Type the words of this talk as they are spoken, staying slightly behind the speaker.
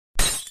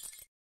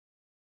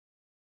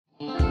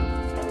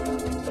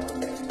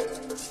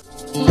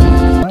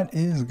What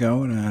is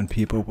going on,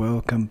 people?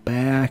 Welcome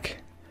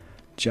back.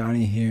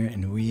 Johnny here,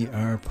 and we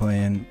are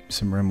playing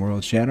some RimWorld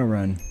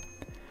Shadowrun.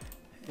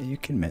 You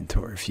can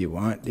mentor if you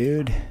want,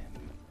 dude.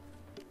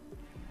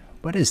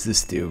 What does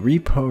this do?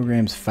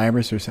 Reprograms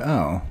fibrous or so?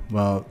 Oh,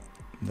 well,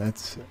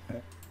 that's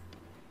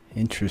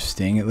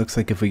interesting. It looks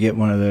like if we get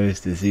one of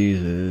those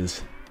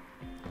diseases.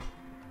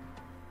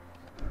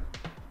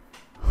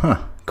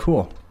 Huh,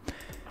 cool.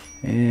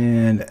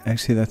 And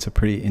actually that's a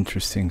pretty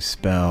interesting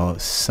spell.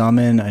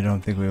 Summon, I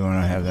don't think we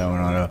want to have that one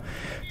auto.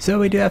 So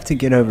we do have to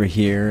get over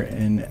here,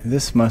 and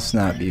this must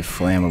not be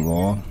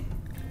flammable.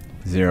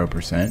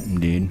 0%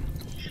 indeed.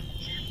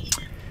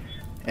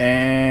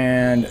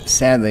 And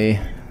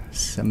sadly,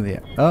 some of the...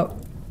 Oh,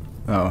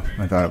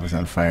 I thought it was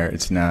on fire.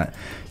 It's not.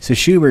 So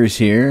Schuber's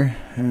here.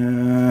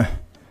 I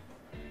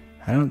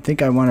don't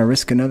think I want to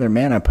risk another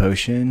mana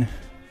potion.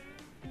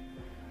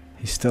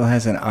 He still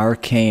has an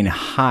arcane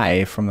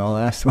high from the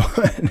last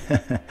one,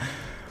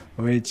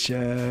 which I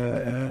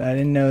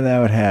didn't know that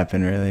would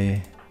happen,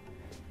 really.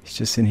 He's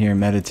just in here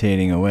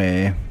meditating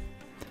away.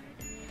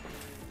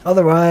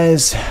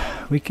 Otherwise,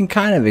 we can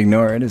kind of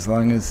ignore it as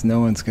long as no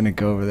one's going to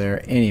go over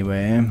there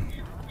anyway.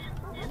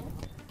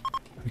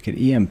 We could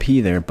EMP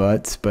their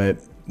butts, but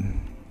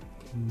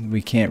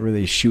we can't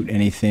really shoot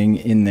anything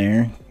in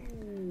there.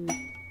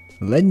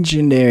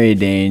 Legendary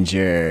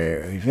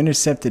danger. We've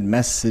intercepted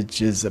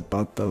messages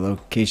about the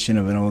location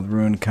of an old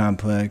ruin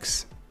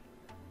complex.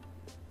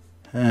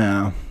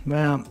 Oh,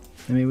 well,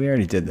 I mean, we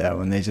already did that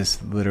one. They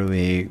just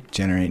literally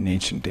generate an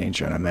ancient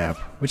danger on a map,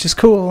 which is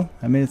cool.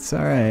 I mean, it's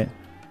alright.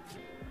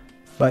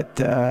 But,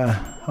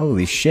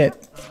 holy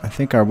shit. I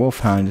think our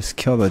wolfhound just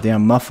killed a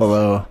damn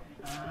muffalo.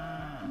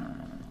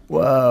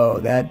 Whoa,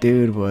 that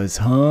dude was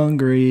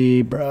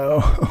hungry, bro.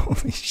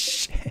 Holy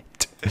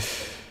shit.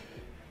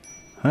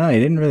 Huh, he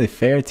didn't really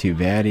fare too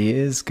bad. He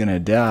is gonna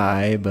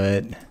die,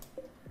 but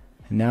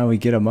now we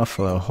get a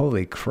muffalo.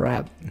 Holy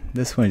crap.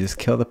 This one just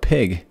killed a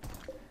pig.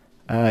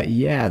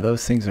 Yeah,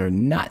 those things are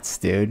nuts,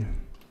 dude.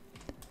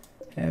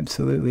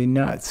 Absolutely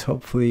nuts.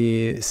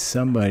 Hopefully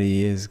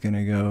somebody is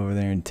gonna go over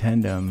there and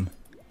tend them.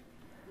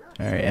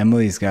 Alright,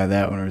 Emily's got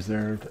that one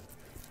reserved.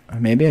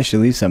 Maybe I should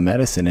leave some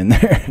medicine in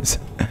there.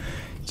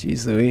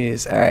 Jeez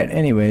Louise. Alright,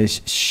 anyways,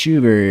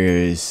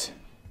 Schubers.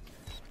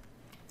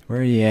 Where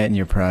are you at in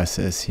your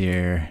process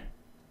here?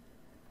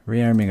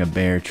 Rearming a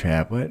bear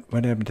trap. What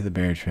happened to the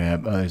bear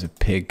trap? Oh, there's a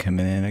pig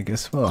coming in. I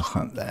guess we'll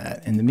hunt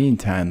that. In the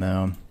meantime,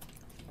 though,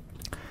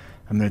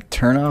 I'm going to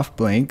turn off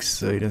blinks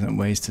so he doesn't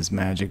waste his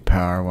magic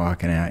power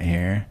walking out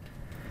here.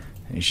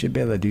 And he should be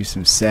able to do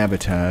some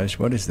sabotage.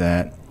 What is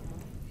that?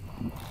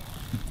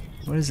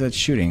 What is that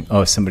shooting?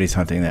 Oh, somebody's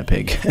hunting that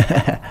pig.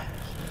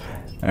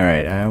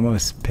 Alright, I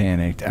almost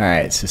panicked.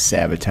 Alright, so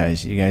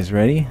sabotage. You guys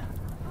ready?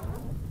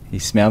 You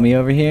smell me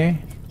over here?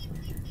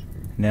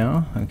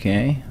 No?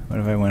 Okay. What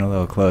if I went a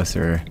little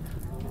closer?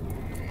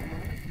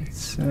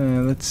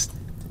 Let's...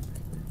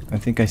 I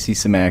think I see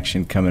some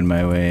action coming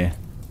my way.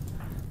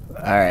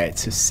 Alright,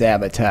 so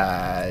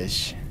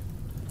sabotage.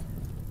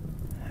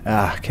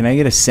 Ah, can I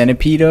get a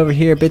centipede over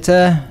here, bitte?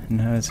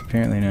 No, it's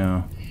apparently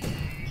no.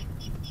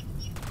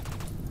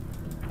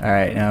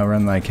 Alright, now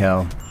run like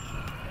hell.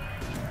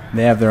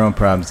 They have their own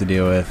problems to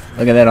deal with.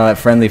 Look at that, all that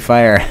friendly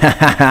fire.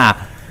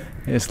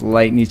 They just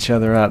lighting each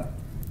other up.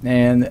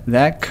 And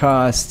that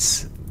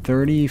costs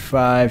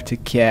 35 to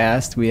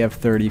cast. We have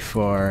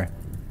 34.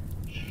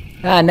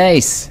 Ah,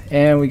 nice.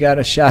 And we got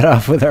a shot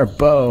off with our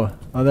bow.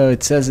 Although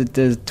it says it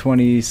does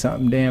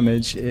 20-something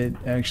damage, it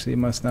actually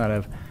must not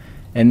have.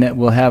 And that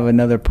we'll have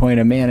another point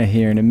of mana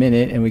here in a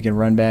minute, and we can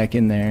run back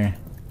in there.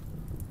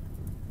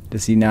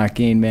 Does he not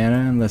gain mana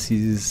unless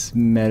he's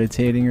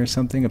meditating or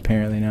something?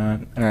 Apparently not.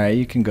 Alright,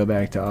 you can go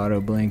back to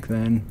auto blink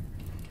then.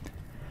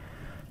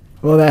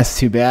 Well, that's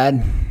too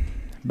bad.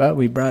 But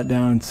we brought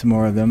down some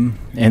more of them.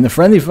 And the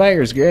friendly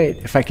fire is great.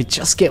 If I could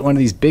just get one of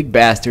these big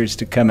bastards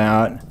to come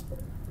out.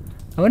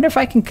 I wonder if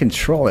I can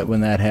control it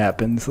when that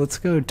happens. Let's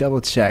go double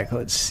check.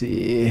 Let's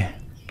see.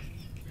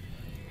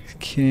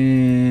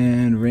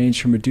 Can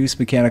range from reduced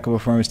mechanical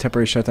performance,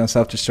 temporary shutdown,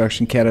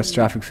 self-destruction,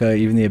 catastrophic failure,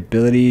 even the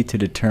inability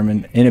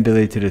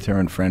to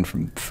determine friend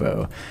from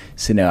foe.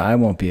 So no, I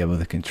won't be able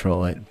to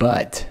control it,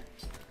 but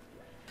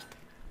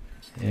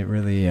it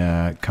really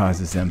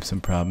causes them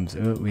some problems.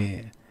 Oh,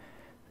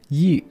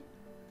 You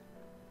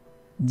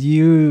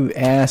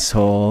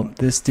asshole.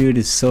 This dude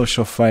is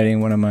social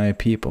fighting one of my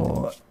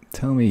people.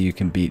 Tell me you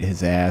can beat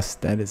his ass.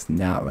 That is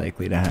not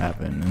likely to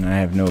happen. And I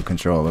have no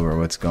control over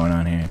what's going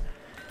on here.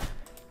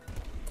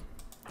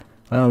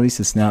 Well, at least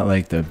it's not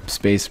like the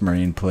Space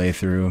Marine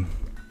playthrough.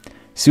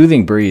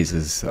 Soothing Breeze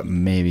is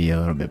maybe a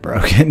little bit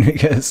broken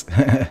because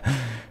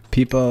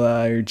people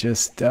are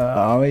just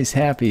always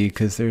happy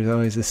because there's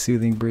always a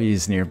soothing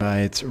breeze nearby.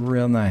 It's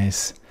real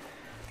nice.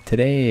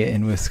 Today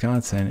in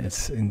Wisconsin,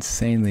 it's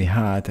insanely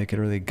hot. I could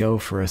really go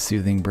for a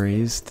soothing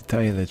breeze, to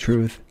tell you the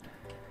truth.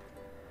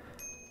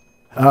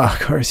 Oh, of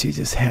course, you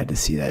just had to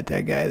see that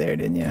dead guy there,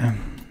 didn't you?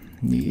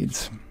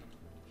 Needs.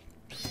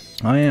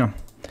 Oh, yeah.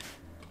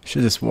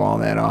 Should just wall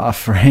that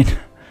off, right?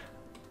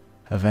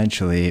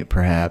 Eventually,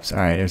 perhaps.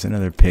 Alright, there's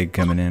another pig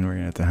coming in. We're going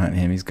to have to hunt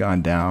him. He's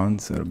gone down,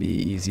 so it'll be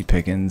easy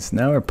pickings.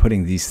 Now we're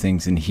putting these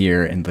things in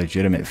here in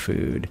legitimate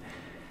food.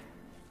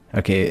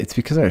 Okay, it's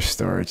because our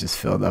storage is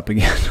filled up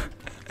again.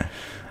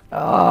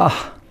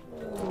 Ah.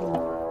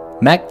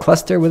 Mech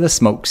cluster with a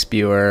smoke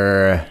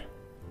spewer.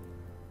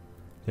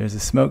 There's a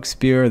smoke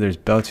spewer, there's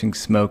belching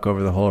smoke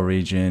over the whole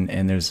region,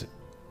 and there's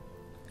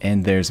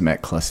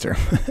Mech cluster.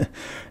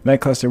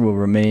 Mech cluster will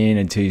remain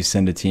until you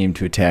send a team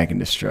to attack and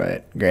destroy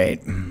it.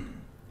 Great.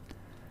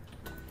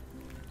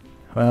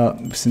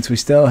 Well, since we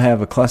still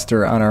have a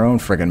cluster on our own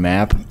friggin'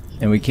 map,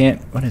 and we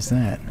can't... What is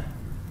that?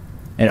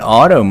 An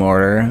auto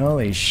mortar?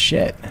 Holy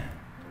shit.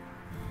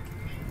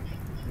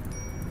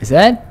 Is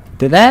that...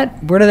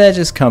 Where did that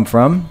just come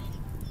from?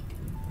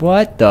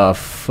 What the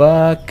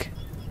fuck?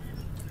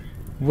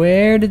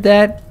 Where did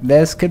that...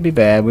 This could be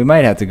bad. We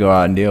might have to go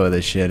out and deal with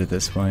this shit at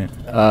this point.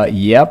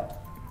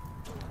 Yep.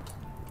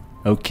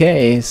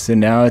 Okay, so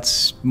now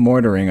it's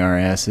mortaring our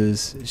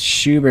asses.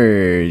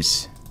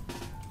 Schubers.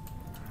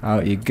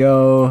 Out you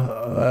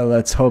go.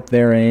 Let's hope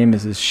their aim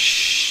is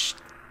as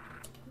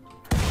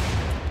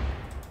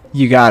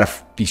You gotta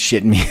be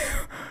shitting me.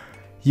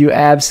 You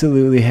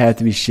absolutely have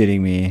to be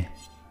shitting me.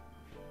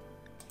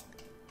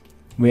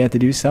 We have to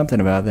do something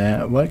about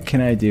that. What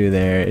can I do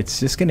there? It's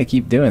just gonna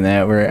keep doing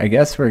that. I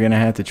guess we're gonna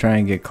have to try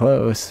and get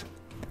close.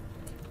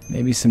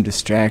 Maybe some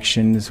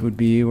distractions would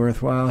be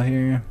worthwhile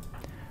here.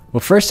 Well,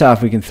 first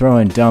off, we can throw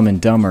in Dumb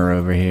and Dumber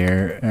over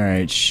here.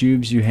 Alright,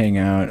 Shubes, you hang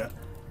out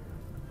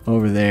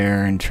over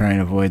there and try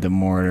and avoid the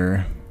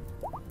mortar.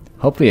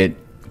 Hopefully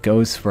it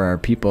goes for our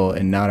people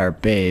and not our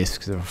base,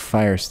 because if a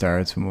fire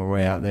starts when we're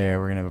way out there,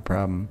 we're gonna have a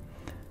problem.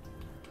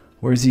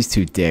 Where's these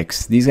two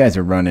dicks? These guys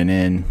are running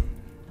in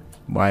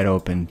wide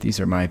open. These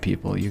are my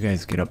people. You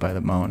guys get up by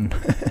the mountain.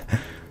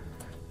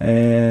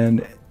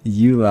 And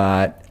you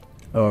lot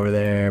over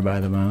there by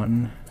the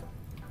mountain.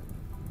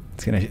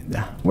 It's gonna...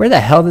 Where the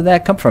hell did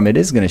that come from? It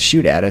is gonna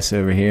shoot at us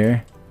over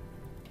here.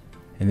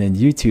 And then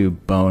you two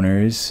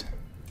boners.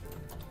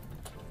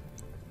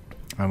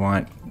 I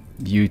want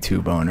you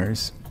two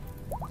boners.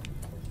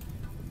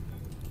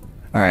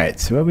 Alright,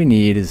 so what we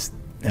need is...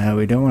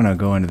 we don't want to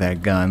go into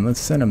that gun. Let's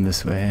send them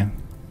this way.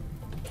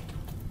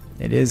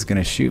 It is going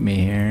to shoot me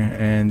here.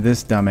 And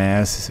this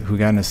dumbass who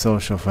got in a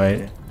social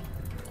fight.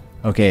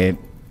 Okay.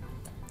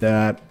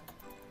 I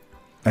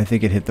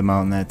think it hit the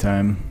mountain that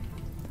time.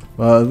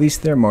 Well, at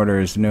least their mortar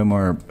is no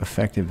more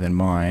effective than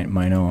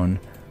mine own.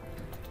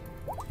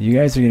 You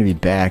guys are going to be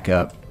back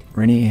up.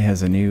 Rennie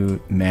has a new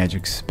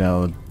magic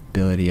spell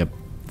ability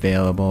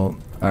available.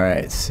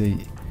 Alright, so...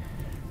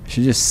 I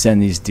should just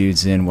send these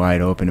dudes in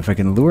wide open. If I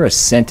can lure a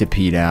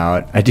centipede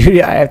out, I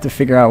have to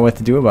figure out what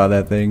to do about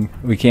that thing.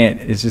 We can't.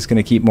 It's just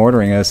gonna keep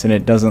mortaring us, and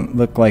it doesn't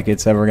look like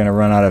it's ever gonna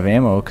run out of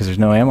ammo because there's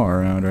no ammo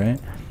around, right?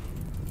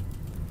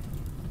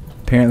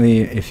 Apparently,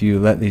 if you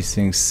let these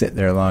things sit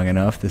there long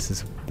enough, this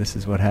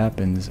is what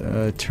happens.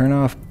 Turn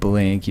off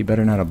blink. You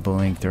better not have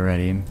blinked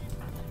already.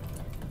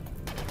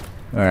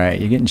 All right,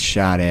 you're getting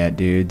shot at,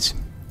 dudes.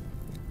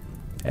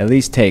 At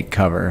least take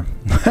cover.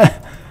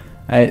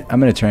 I'm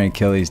gonna try and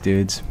kill these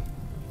dudes.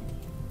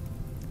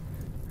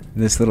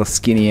 This little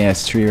skinny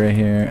ass tree right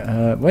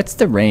here. What's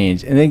the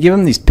range? And then give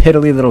them these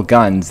piddly little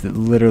guns that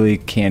literally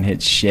can't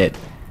hit shit.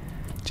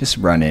 Just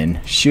run in.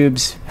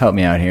 Shubes, help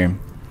me out here.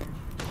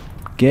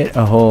 Get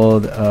a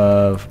hold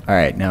of...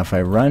 Alright, now if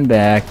I run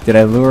back... Did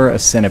I lure a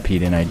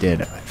centipede in? I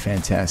did.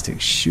 Fantastic.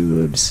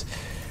 Shubes.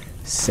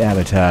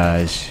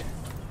 Sabotage.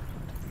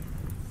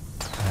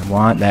 I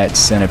want that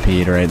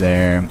centipede right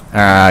there.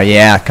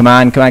 Yeah. Come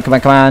on, come on, come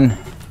on, come on.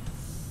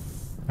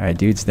 Alright,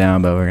 dude's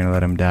down, but we're gonna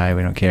let him die.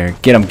 We don't care.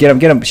 Get him, get him,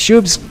 get him!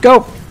 Shubes,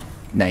 go!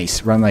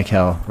 Nice. Run like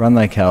hell. Run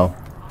like hell.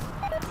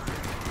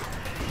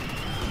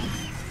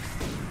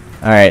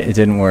 Alright, it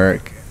didn't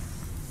work.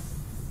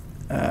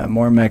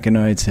 More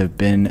mechanoids have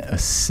been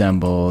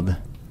assembled.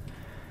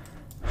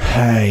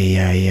 Ay,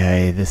 ay,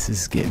 ay. This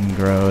is getting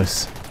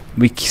gross.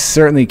 We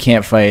certainly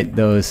can't fight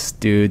those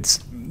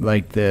dudes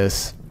like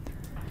this.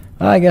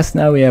 Well, I guess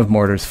now we have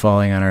mortars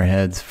falling on our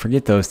heads.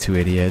 Forget those two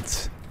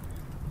idiots.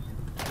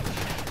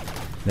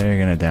 They're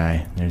gonna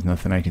die. There's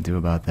nothing I can do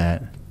about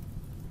that.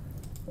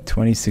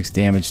 26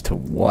 damage to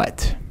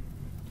what?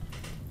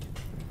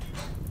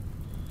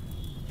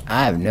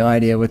 I have no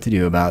idea what to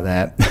do about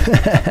that.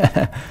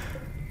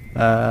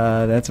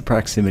 That's a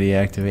proximity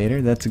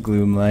activator. That's a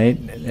gloom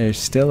light. There's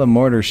still a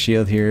mortar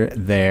shield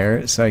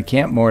there, so I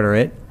can't mortar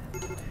it.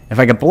 If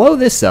I could blow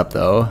this up,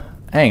 though...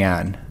 Hang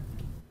on.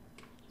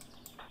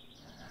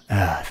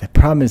 The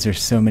problem is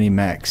there's so many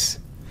mechs.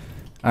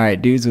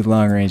 Alright, dudes with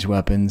long-range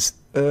weapons.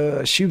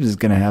 Shubes is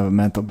gonna have a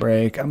mental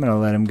break. I'm gonna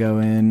let him go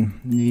in.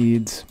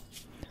 Needs.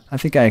 I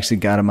think I actually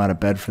got him out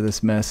of bed for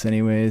this mess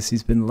anyways.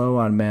 He's been low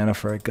on mana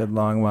for a good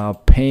long while.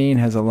 Pain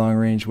has a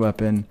long-range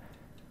weapon.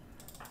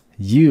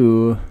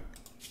 You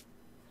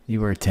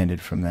were attended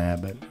from that,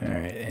 but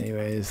alright,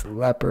 anyways.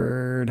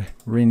 Leopard.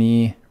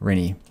 Rennie.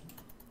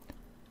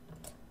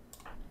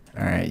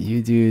 Alright,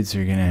 you dudes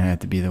are gonna have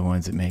to be the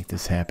ones that make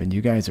this happen.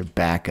 You guys are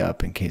back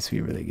up in case we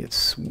really get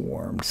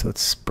swarmed. So let's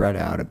spread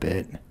out a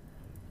bit.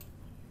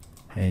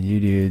 And you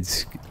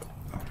dudes...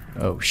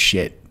 Oh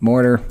shit.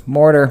 Mortar,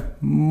 mortar,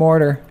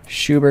 mortar.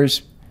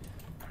 Schubers.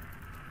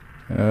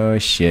 Oh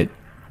shit.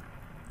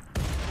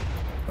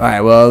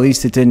 Alright, well at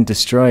least it didn't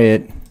destroy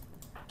it.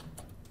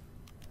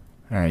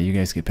 Alright, you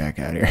guys get back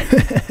out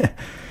here.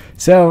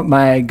 So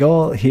my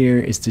goal here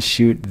is to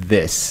shoot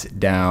this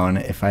down,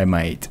 if I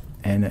might.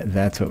 And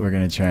that's what we're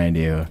going to try and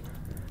do.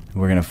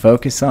 We're going to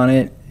focus on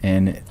it,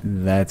 and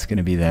that's going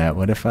to be that.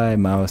 What if I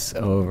mouse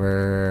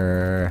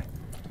over...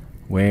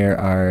 Where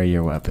are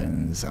your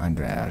weapons?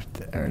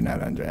 Undraft, or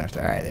not undraft.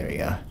 Alright, there we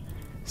go.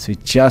 So we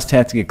just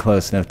have to get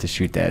close enough to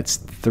shoot that. It's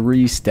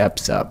 3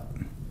 steps up.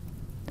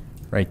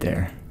 Right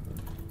there.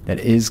 That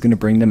is going to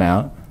bring them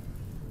out.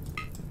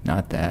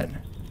 Not that.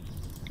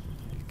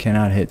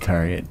 Cannot hit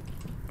target.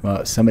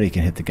 Well, somebody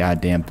can hit the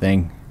goddamn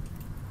thing.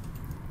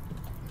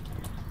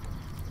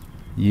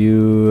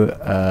 You,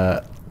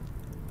 oh,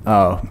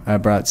 I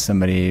brought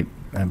somebody,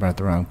 I brought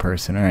the wrong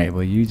person. Alright,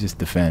 well you just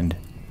defend.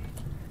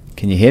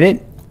 Can you hit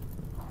it?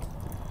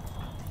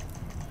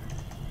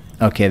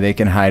 Okay, they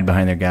can hide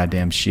behind their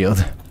goddamn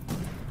shield.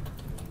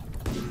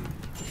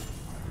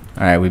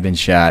 Alright, we've been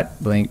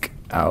shot. Blink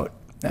out.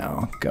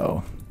 Now,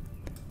 go.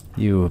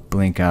 You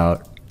blink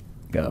out.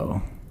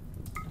 Go.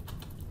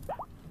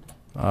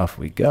 Off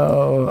we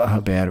go. How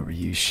bad were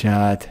you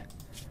shot?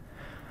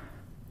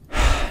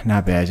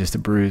 Not bad, just a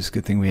bruise.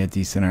 Good thing we had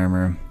decent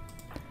armor.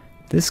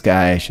 This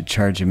guy, I should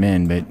charge him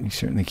in, but you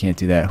certainly can't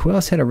do that. Who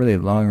else had a really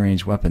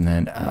long-range weapon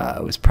then?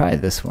 It was probably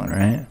this one,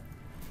 right?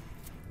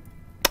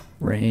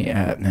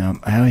 No,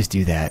 I always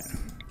do that.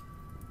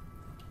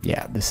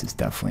 Yeah, this is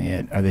definitely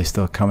it. Are they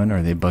still coming, or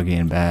are they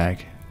buggying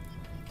back?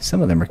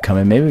 Some of them are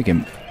coming. Maybe we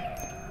can...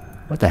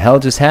 What the hell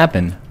just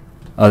happened?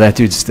 Oh, that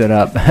dude stood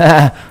up.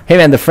 Hey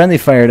man, the friendly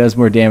fire does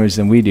more damage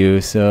than we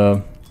do,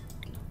 so...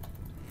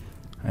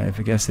 I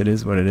guess it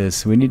is what it is.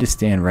 So we need to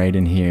stand right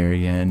in here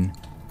again.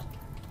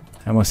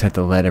 I almost have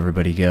to let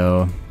everybody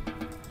go.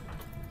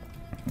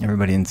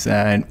 Everybody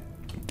inside.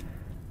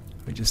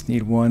 We just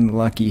need one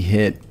lucky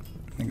hit.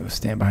 I'm gonna go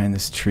stand behind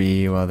this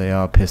tree while they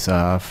all piss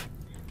off.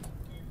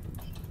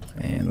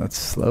 And let's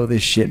slow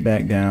this shit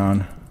back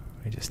down.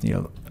 We just need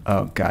a...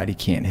 Oh god, he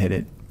can't hit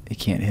it. He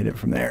can't hit it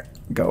from there.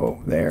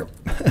 Go there.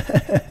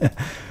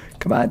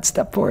 Come on,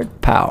 step forward.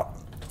 Pow.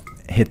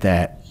 Hit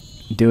that.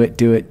 Do it,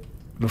 do it.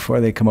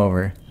 Before they come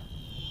over.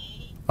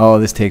 Oh,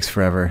 this takes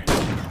forever.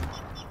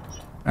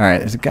 Alright,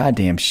 there's a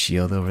goddamn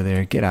shield over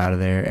there. Get out of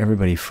there.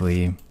 Everybody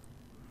flee.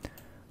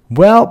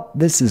 Well,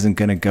 this isn't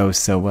going to go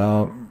so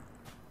well.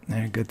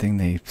 Good thing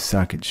they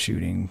suck at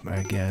shooting,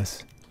 I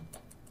guess.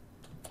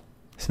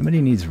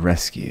 Somebody needs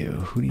rescue.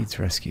 Who needs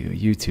rescue?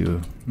 You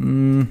two.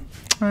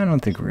 I don't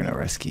think we're going to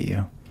rescue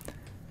you.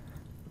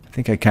 I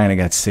think I kind of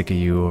got sick of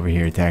you over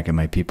here attacking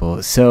my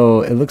people.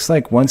 So, it looks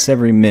like once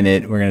every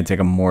minute we're going to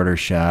take a mortar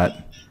shot.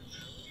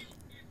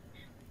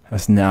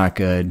 That's not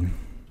good.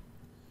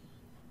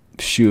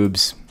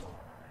 Shubes.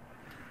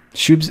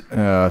 Shubes.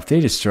 If they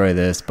destroy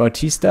this.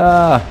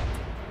 Bautista!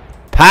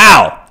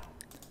 Pow!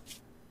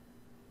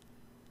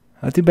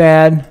 Not too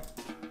bad.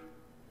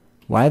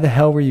 Why the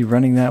hell were you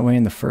running that way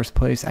in the first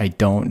place? I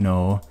don't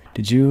know.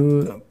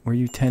 Were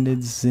you tended,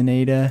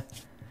 Zenada?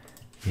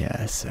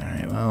 Yes,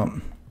 alright,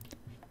 well.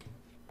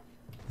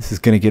 This is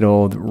gonna get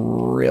old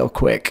real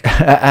quick.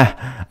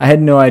 I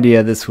had no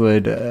idea this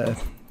would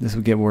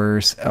get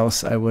worse,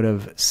 else I would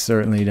have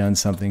certainly done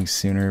something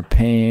sooner.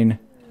 Pain.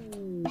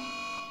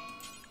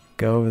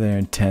 Go over there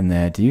and tend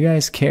that. Do you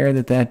guys care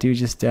that that dude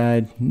just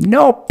died?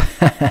 Nope!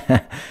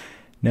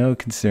 No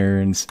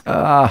concerns.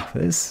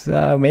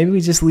 Maybe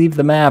we just leave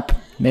the map.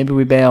 Maybe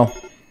we bail.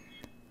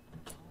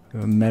 We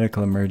have a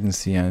medical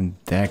emergency on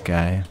that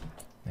guy.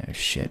 Oh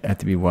shit, I have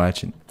to be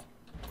watching.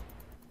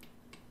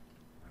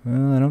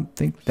 Well, I don't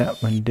think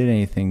that one did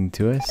anything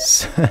to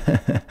us.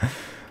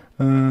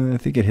 I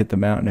think it hit the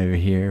mountain over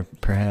here,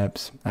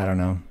 perhaps. I don't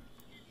know.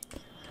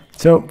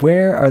 So,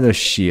 where are those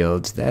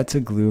shields? That's a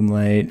gloom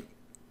light.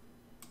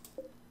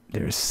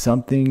 There's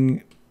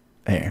something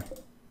there.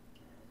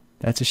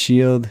 That's a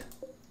shield.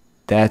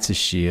 That's a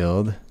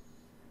shield.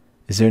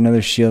 Is there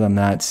another shield I'm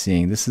not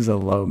seeing? This is a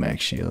low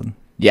mech shield.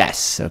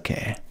 Yes,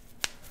 okay.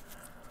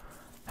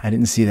 I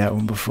didn't see that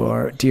one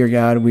before. Dear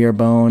God, we are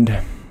boned.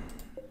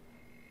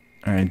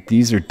 Alright,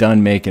 these are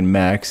done making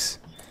mechs.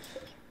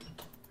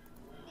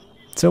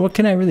 So what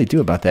can I really do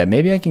about that?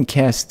 Maybe I can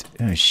cast...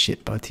 Oh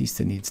shit,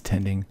 Bautista needs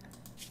tending.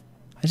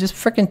 I just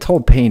freaking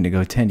told Pain to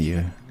go tend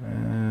you.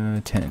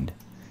 Tend.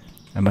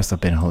 I must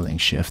have been holding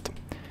shift.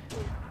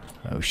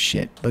 Oh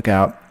shit, look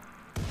out.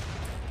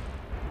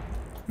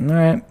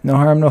 Alright, no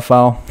harm, no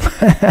foul.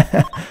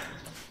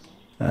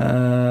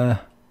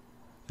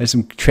 There's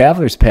some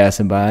travelers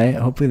passing by.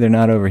 Hopefully they're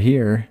not over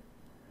here.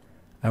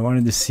 I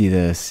wanted to see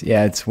this.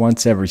 Yeah, it's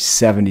once every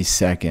 70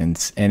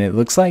 seconds. And it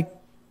looks like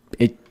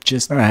it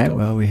just... Alright,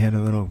 well, we had a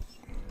little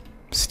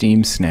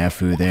steam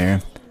snafu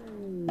there.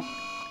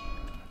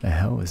 The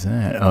hell was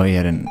that? Oh, he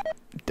had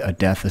a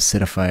death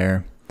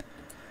acidifier.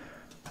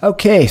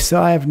 Okay,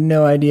 so I have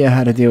no idea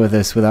how to deal with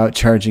this without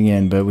charging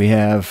in, but we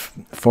have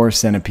 4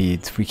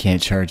 centipedes. We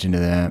can't charge into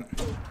that.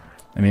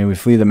 I mean, we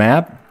flee the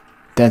map.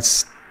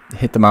 That's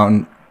hit the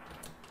mountain.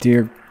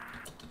 Dear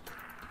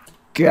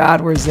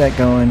God, where's that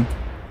going?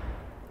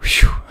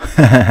 Whew.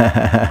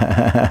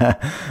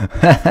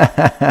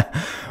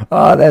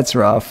 Oh, that's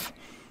rough.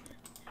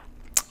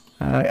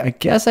 I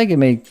guess I can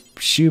make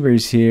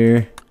Schubers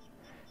here.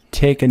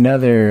 Take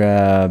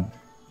another...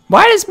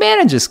 Why does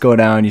mana just go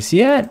down? You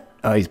see it?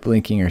 Oh, he's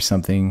blinking or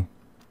something.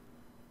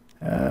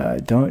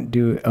 Don't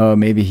do... Oh,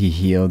 maybe he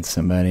healed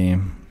somebody.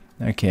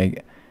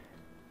 Okay.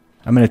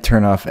 I'm going to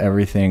turn off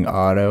everything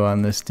auto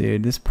on this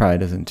dude. This probably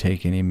doesn't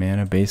take any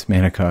mana. Base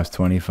mana costs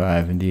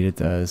 25. Indeed it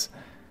does.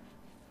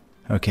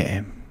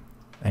 Okay.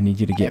 I need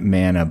you to get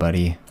mana,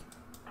 buddy.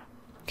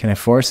 Can I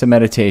force a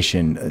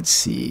meditation? Let's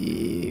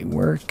see.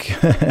 Work.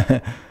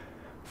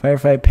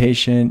 Firefight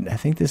patient. I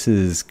think this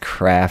is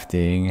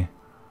crafting.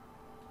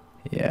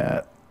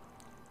 Yeah.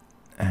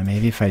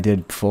 Maybe if I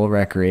did full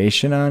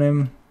recreation on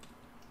him.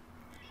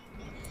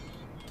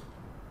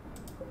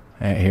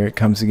 Alright, here it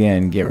comes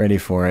again. Get ready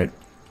for it.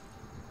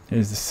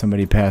 There's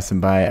somebody passing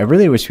by. I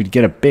really wish we'd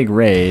get a big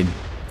raid.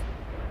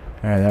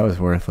 Alright, that was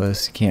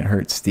worthless. You can't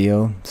hurt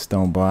steel.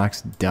 Stone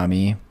blocks.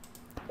 Dummy.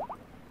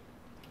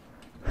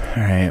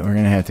 Alright, we're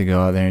going to have to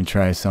go out there and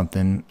try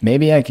something.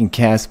 Maybe I can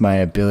cast my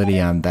ability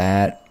on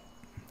that.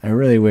 I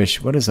really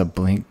wish... What does a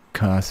blink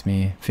cost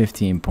me?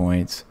 15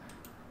 points.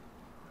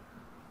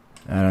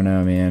 I don't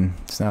know, man.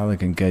 It's not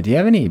looking good. Do you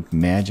have any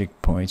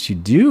magic points? You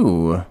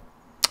do.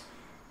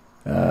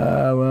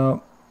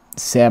 Well,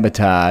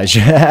 sabotage.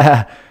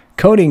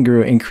 Coding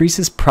Guru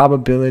increases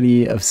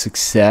probability of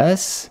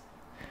success.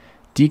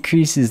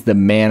 Decreases the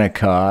mana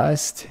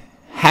cost.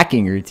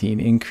 Hacking routine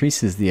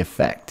increases the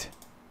effect.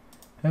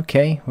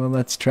 Okay, well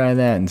let's try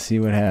that and see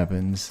what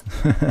happens.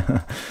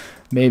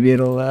 Maybe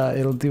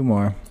it'll do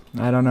more.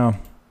 I don't know.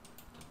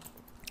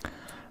 All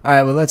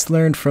right, well let's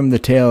learn from the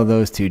tale of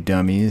those two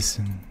dummies.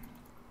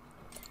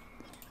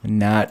 And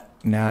not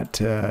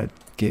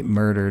get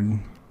murdered.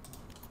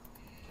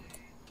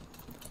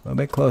 A little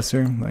bit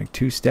closer, like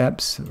 2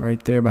 steps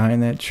right there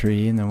behind that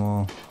tree, and then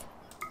we'll...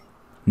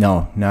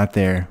 No, not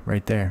there,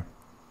 right there.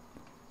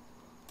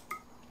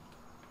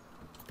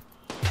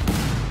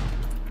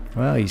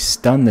 Well, he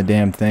stunned the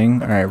damn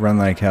thing. Alright, run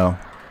like hell.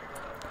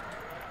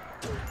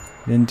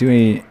 Didn't do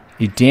any...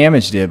 He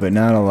damaged it, but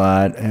not a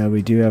lot.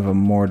 We do have a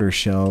mortar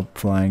shell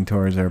flying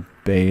towards our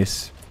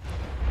base.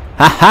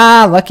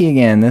 Haha! Lucky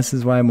again. This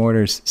is why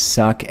mortars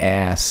suck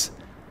ass.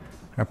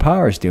 Our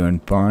power's doing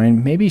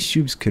fine. Maybe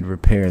Shubes could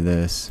repair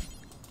this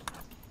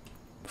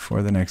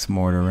before the next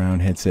mortar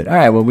round hits it.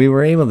 Alright, well we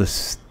were able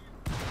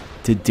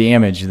to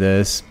damage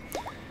this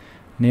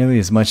nearly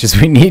as much as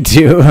we need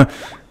to.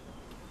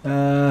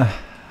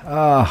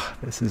 Oh,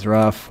 this is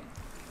rough.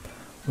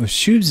 Well,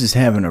 Shubes is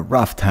having a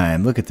rough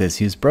time. Look at this.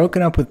 He was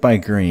broken up with by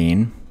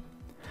Green,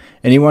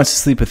 and he wants to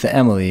sleep with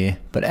Emily,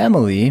 but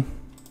Emily...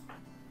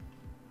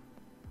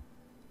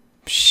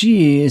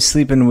 She is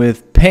sleeping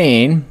with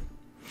Pain,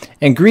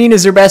 and Green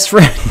is her best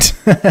friend.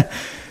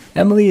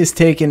 Emily has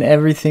taken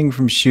everything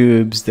from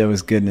Shubes that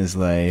was good in his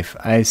life.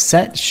 I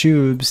set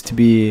Shubes to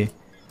be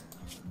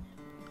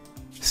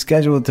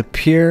scheduled to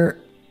pure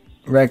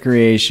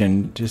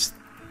recreation. Just,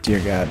 dear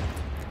God.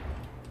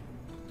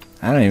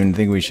 I don't even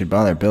think we should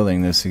bother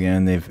building this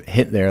again. They've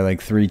hit there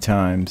like 3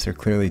 times. They're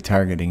clearly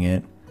targeting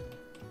it.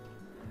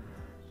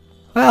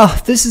 Well,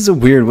 this is a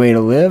weird way to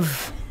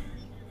live.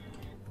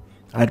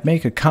 I'd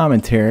make a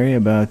commentary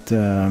about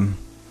the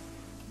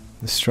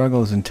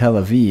struggles in Tel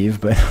Aviv,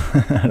 but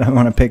I don't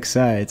want to pick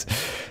sides.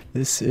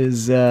 This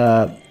is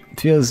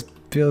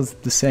feels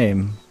the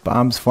same.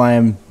 Bombs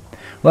flying.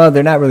 Well,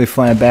 they're not really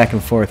flying back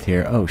and forth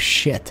here. Oh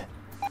shit!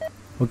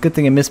 Well, good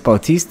thing I missed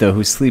Bautista,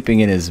 who's sleeping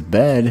in his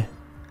bed.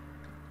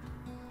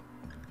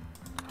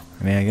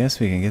 I mean, I guess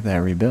we can get that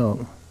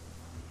rebuilt.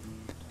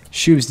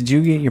 Shubes, did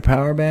you get your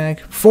power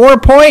back?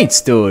 4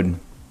 points, dude.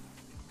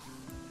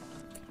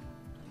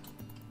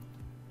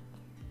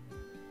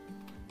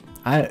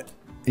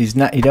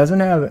 He doesn't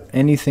have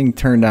anything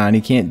turned on.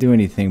 He can't do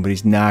anything, but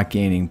he's not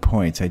gaining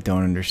points. I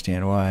don't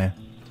understand why.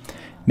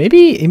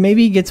 Maybe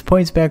he gets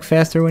points back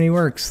faster when he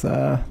works.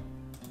 Let's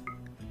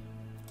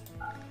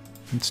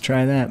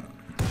try that.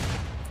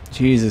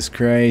 Jesus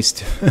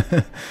Christ.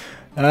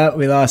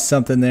 We lost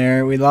something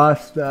there. We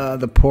lost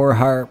the poor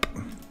harp.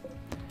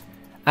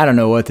 I don't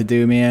know what to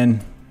do,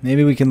 man.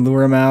 Maybe we can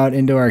lure him out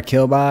into our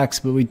kill box,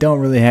 but we don't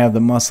really have the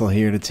muscle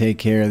here to take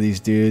care of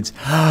these dudes.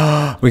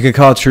 We could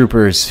call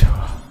troopers.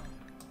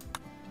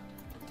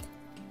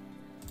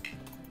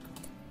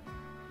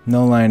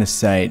 No line of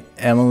sight.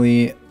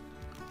 Emily.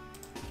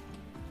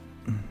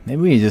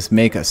 Maybe we just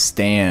make a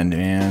stand,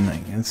 man.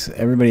 Like, it's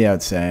everybody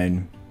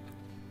outside.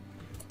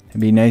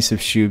 It'd be nice if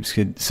Shubes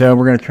could... So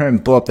we're going to try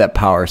and blow up that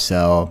power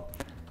cell.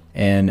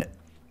 And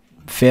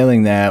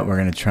failing that, we're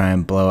going to try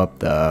and blow up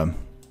the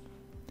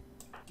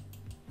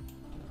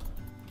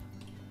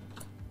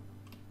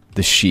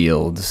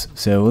shields.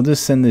 So we'll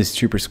just send these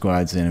trooper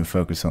squads in and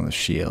focus on the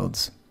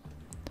shields.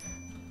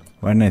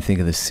 Why didn't I think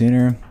of this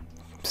sooner?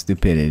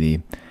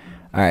 Stupidity.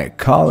 Alright,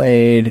 call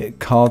aid,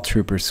 call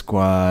trooper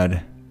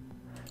squad.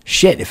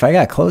 Shit, if I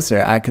got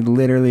closer, I could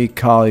literally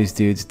call these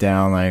dudes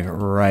down like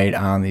right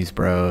on these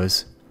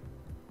bros.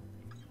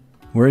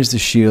 Where's the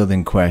shield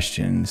in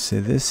question?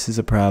 So this is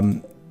a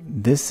problem.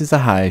 This is a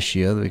high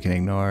shield we can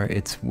ignore.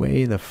 It's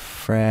way the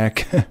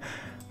frack.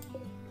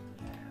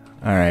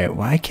 Alright,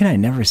 why can I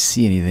never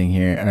see anything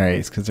here? Alright,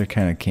 it's because they're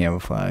kind of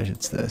camouflage.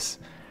 It's this.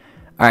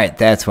 Alright,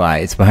 that's why.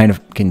 It's behind a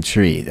fucking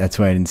tree. That's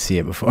why I didn't see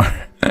it before.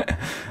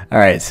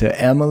 Alright, so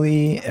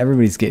Emily,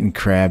 everybody's getting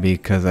crabby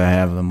because I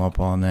have them up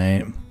all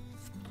night.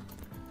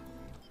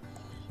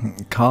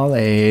 Call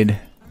aid.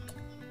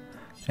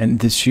 And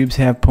does Shubes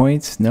have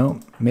points? No.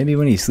 Maybe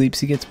when he sleeps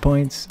he gets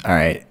points?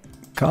 Alright,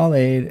 call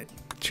aid,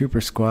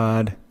 trooper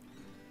squad.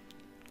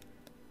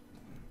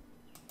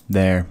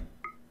 There.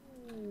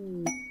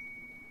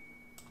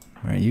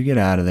 Alright, you get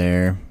out of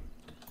there.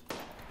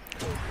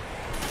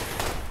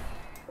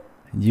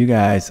 You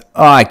guys.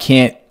 Oh, I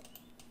can't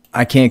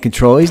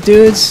control these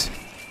dudes?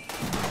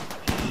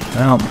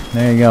 Well,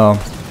 there you go.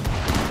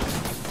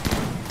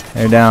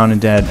 They're down and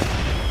dead.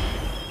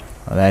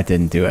 Oh, that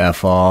didn't do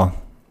F all.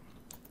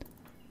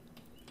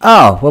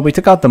 Oh, well, we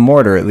took out the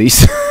mortar at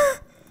least.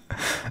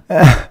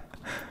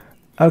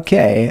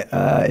 Okay,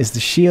 is the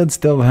shield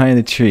still behind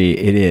the tree?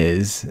 It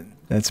is.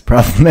 That's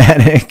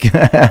problematic.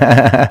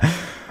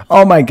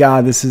 Oh my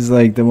god, this is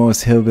like the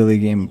most hillbilly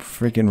game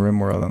freaking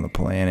RimWorld on the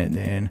planet,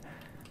 dude.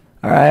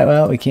 Alright,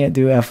 well, we can't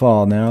do F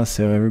all now,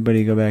 so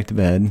everybody go back to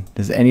bed.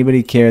 Does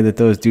anybody care that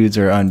those dudes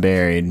are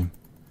unburied?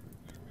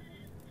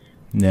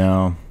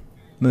 No.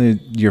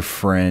 Your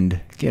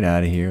friend. Get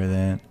out of here with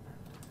that.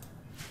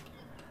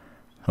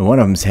 Oh, one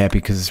of them's happy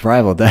because his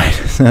rival died,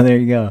 so there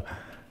you go.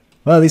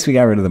 Well, at least we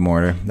got rid of the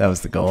mortar. That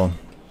was the goal.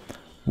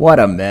 What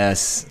a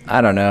mess. I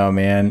don't know,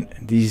 man.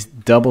 These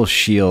double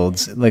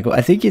shields. Like,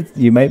 I think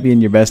you might be in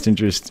your best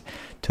interest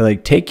to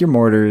like take your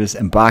mortars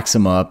and box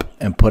them up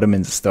and put them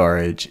into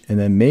storage, and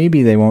then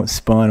maybe they won't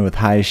spawn with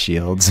high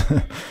shields.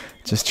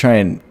 Just try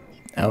and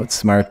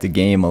outsmart the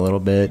game a little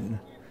bit.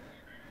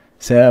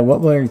 So what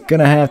we're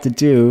gonna have to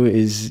do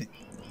is,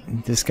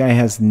 this guy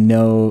has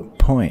no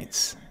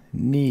points.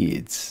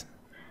 Needs.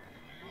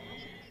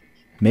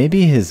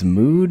 Maybe his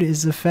mood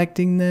is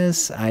affecting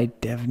this? I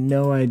have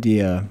no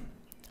idea.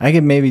 I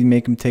could maybe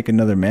make him take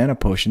another mana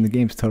potion. The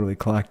game's totally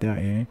clocked out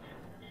here.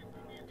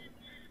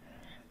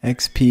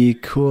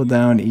 XP,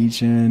 cooldown,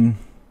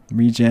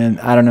 regen.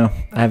 I don't know.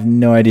 I have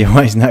no idea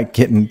why he's not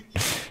getting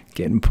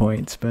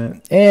points.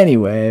 But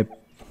anyway,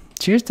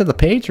 cheers to the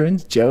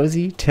patrons.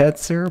 Josie,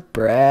 Tetzer,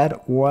 Brad,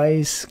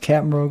 Weiss,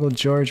 Captain Rogel,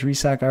 George,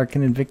 Resock,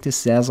 Arkin,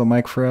 Invictus, Zazzle,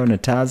 Mike Furrow,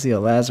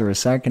 Natazia,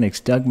 Lazarus,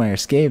 Sarkinix, Doug Meyer,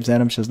 Scaves,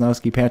 Adam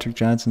Shosnowski, Patrick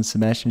Johnson,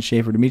 Sebastian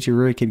Schaefer, Dimitri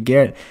Rurikid,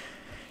 Garrett,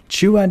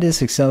 Chew on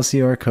Disc,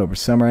 Excelsior, Cobra,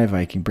 Samurai,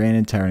 Viking,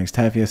 Brandon, Tyrannix,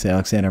 Typhius,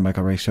 Alexander,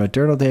 Michael Rakestraw,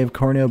 Dirtle Dave,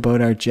 Cornel,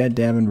 Bodar, Jed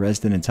Davin,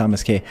 Resden, and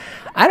Thomas K.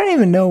 I don't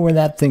even know where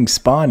that thing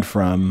spawned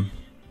from.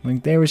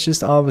 Like, there was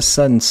just all of a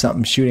sudden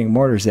something shooting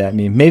mortars at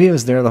me. Maybe it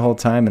was there the whole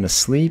time and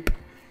asleep.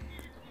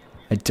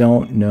 I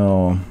don't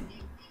know.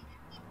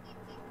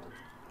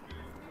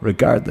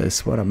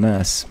 Regardless, what a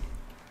mess.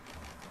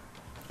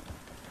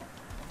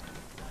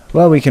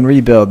 Well, we can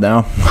rebuild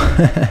now.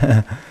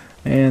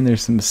 And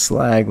there's some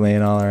slag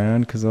laying all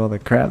around because of all the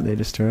crap they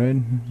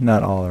destroyed.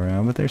 Not all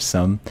around, but there's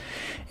some.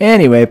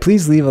 Anyway,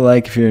 please leave a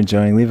like if you're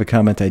enjoying. Leave a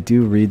comment. I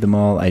do read them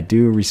all. I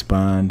do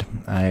respond.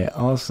 I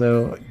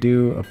also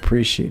do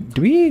appreciate...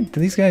 Do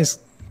these guys,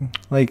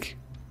 like...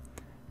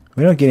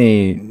 We don't get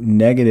any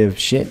negative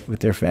shit with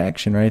their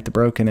faction, right? The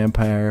Broken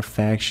Empire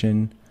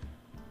faction.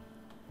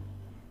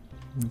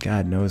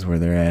 God knows where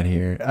they're at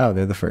here. Oh,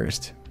 they're the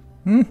first.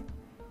 Seem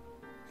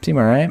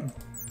alright.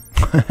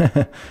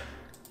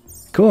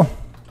 Cool.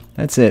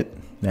 That's it,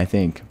 I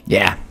think.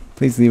 Yeah.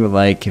 Please leave a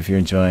like if you're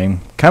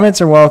enjoying. Comments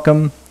are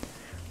welcome.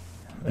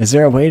 Is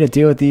there a way to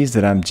deal with these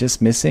that I'm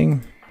just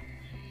missing?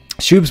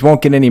 Shubes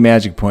won't get any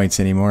magic points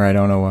anymore. I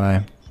don't know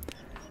why.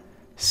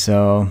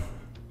 So...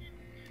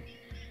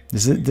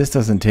 This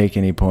doesn't take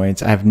any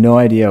points. I have no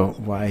idea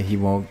why he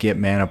won't get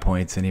mana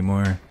points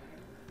anymore.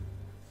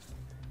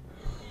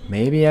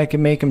 Maybe I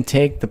can make him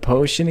take the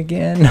potion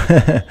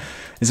again?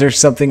 Is there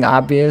something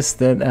obvious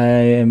that I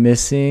am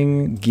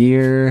missing?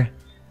 Gear?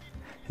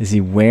 Is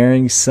he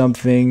wearing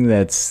something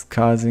that's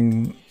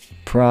causing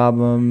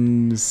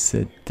problems?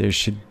 There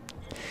should...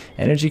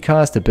 Energy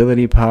cost,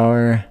 ability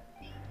power,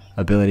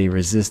 ability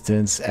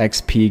resistance,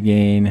 XP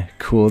gain,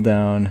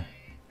 cooldown,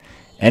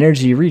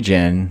 energy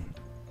regen.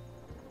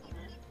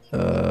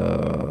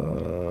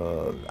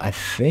 I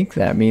think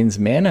that means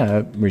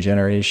mana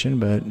regeneration,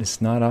 but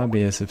it's not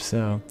obvious if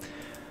so.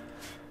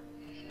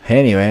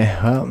 Anyway,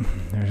 well,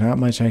 there's not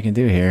much I can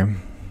do here.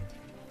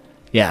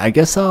 Yeah, I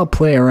guess I'll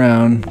play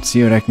around,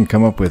 see what I can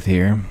come up with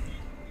here.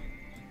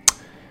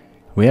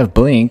 We have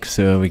blink,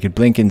 so we could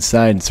blink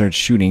inside and start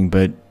shooting,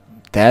 but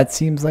that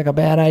seems like a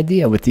bad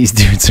idea with these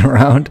dudes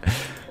around.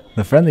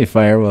 The friendly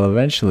fire will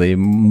eventually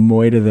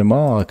moiter them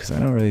all, because I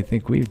don't really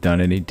think we've done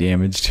any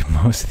damage to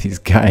most of these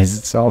guys.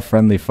 It's all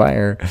friendly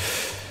fire.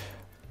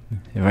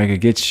 If I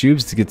could get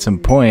Shoobs to get some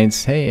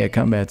points. Hey, a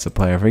combat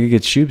supplier. If I could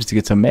get Shoobs to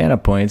get some mana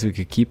points, we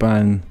could keep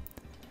on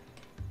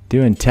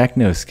doing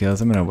techno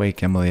skills. I'm going to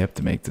wake Emily up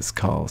to make this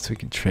call so we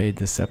can trade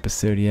this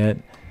episode yet.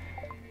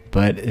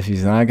 But if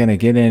he's not going to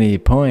get any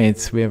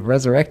points, we have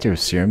Resurrector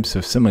Serum. So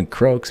if someone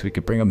croaks, we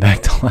could bring him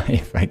back to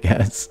life, I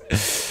guess.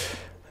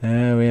 We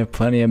have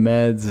plenty of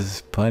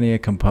meds, plenty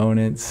of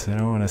components. I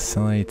don't want to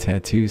sell any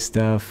tattoo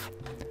stuff.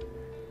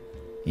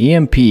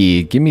 EMP.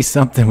 Give me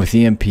something with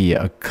EMP.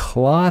 A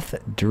cloth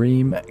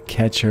dream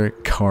catcher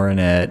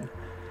coronet.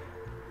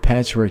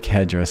 Patchwork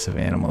headdress of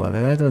animal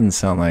leather. That doesn't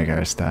sound like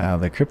our style.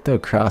 The crypto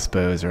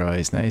crossbows are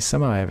always nice.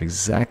 Somehow I have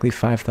exactly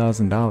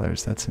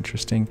 $5,000. That's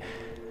interesting.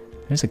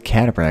 There's a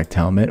cataract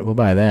helmet. We'll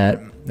buy that.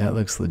 That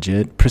looks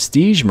legit.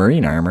 Prestige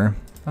marine armor.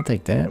 I'll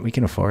take that. We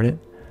can afford it.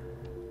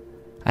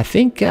 I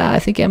think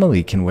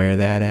Emily can wear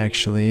that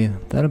actually.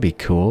 That'll be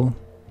cool.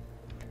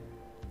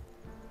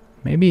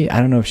 Maybe, I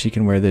don't know if she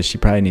can wear this. She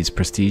probably needs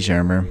prestige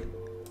armor.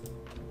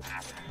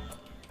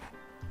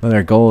 Well,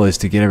 our goal is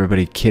to get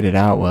everybody kitted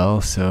out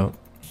well, so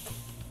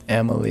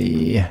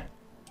Emily,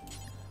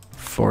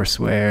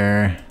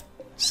 Forcewear.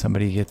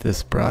 Somebody get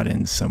this brought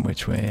in some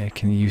which way.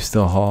 Can you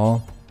still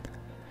haul?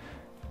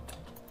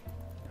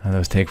 Oh,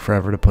 those take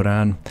forever to put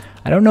on.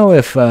 I don't know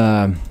if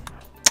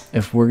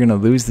we're gonna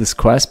lose this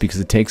quest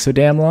because it takes so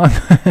damn long.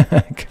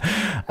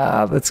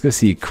 Let's go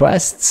see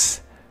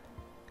quests.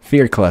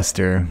 Fear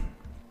cluster.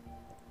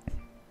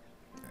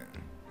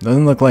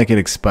 Doesn't look like it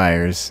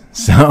expires.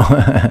 So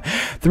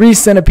 3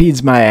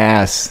 centipedes, my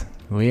ass.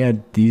 We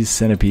had these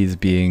centipedes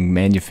being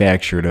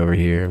manufactured over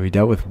here. We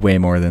dealt with way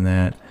more than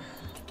that.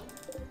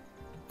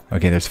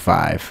 Okay, there's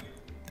 5.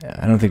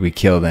 I don't think we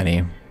killed any.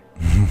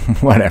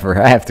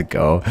 Whatever, I have to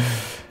go.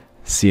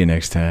 See you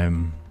next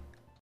time.